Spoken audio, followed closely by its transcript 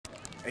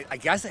I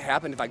guess it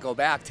happened if I go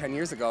back 10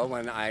 years ago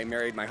when I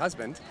married my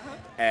husband,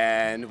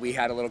 and we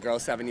had a little girl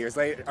 7 years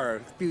later, or a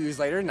few years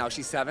later. Now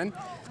she's 7.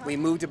 We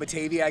moved to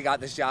Batavia. I got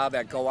this job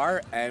at Go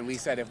Art, and we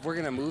said if we're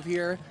gonna move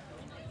here,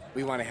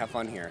 we want to have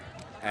fun here.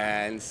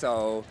 And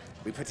so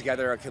we put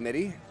together a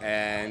committee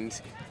and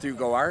through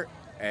Go Art,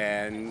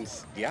 and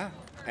yeah,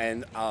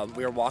 and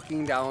we were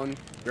walking the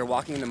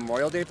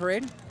Memorial Day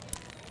parade,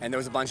 and there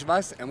was a bunch of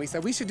us, and we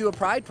said we should do a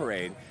pride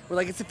parade. We're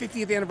like, it's the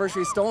 50th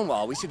anniversary of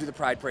Stonewall. We should do the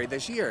pride parade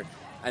this year.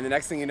 And the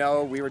next thing you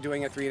know, we were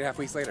doing it 3.5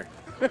 weeks later.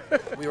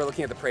 We were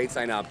looking at the parade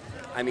sign up.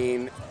 I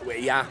mean,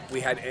 yeah, we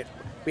had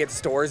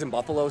stores in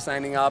Buffalo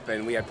signing up,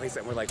 and we had places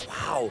that were like,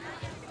 wow.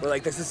 We're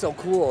like, this is so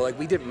cool. Like,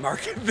 we didn't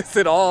market this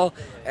at all,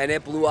 and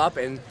it blew up.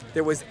 And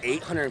there was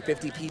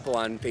 850 people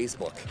on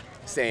Facebook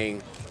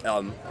saying,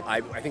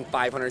 I think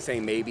 500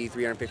 saying maybe,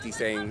 350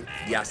 saying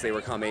yes, they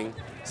were coming.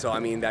 So I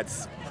mean,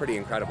 that's pretty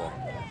incredible.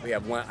 We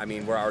have one. I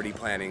mean, we're already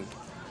planning.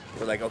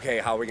 We're like, okay,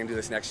 how are we gonna do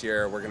this next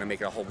year? We're gonna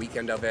make it a whole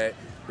weekend of it.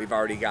 We've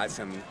already got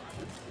some.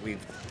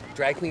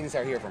 Drag queens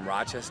are here from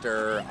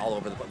Rochester, all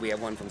over we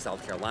have one from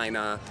South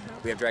Carolina.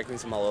 We have drag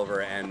queens from all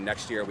over, and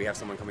next year we have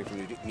someone coming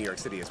from New York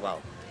City as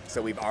well.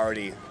 So we've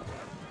already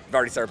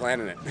started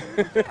planning it.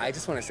 I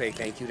just want to say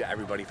thank you to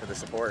everybody for the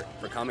support,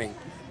 for coming.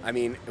 I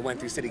mean, it went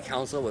through City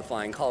Council with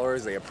flying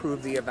colors. They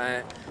approved the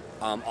event.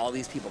 All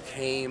these people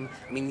came.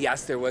 I mean,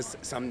 yes, there was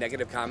some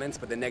negative comments,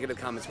 but the negative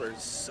comments were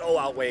so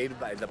outweighed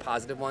by the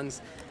positive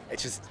ones.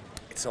 It's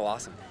so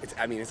awesome.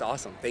 It's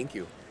awesome. Thank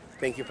you.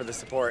 Thank you for the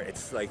support.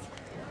 It's like,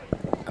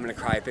 I'm gonna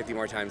cry 50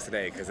 more times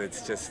today because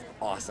it's just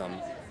awesome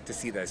to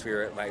see this. We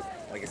were, like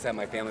I said,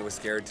 my family was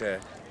scared to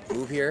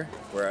move here.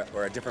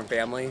 We're a different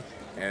family,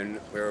 and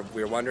we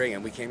were wondering,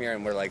 and we came here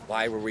and we're like,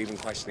 why were we even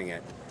questioning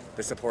it?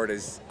 The support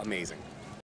is amazing.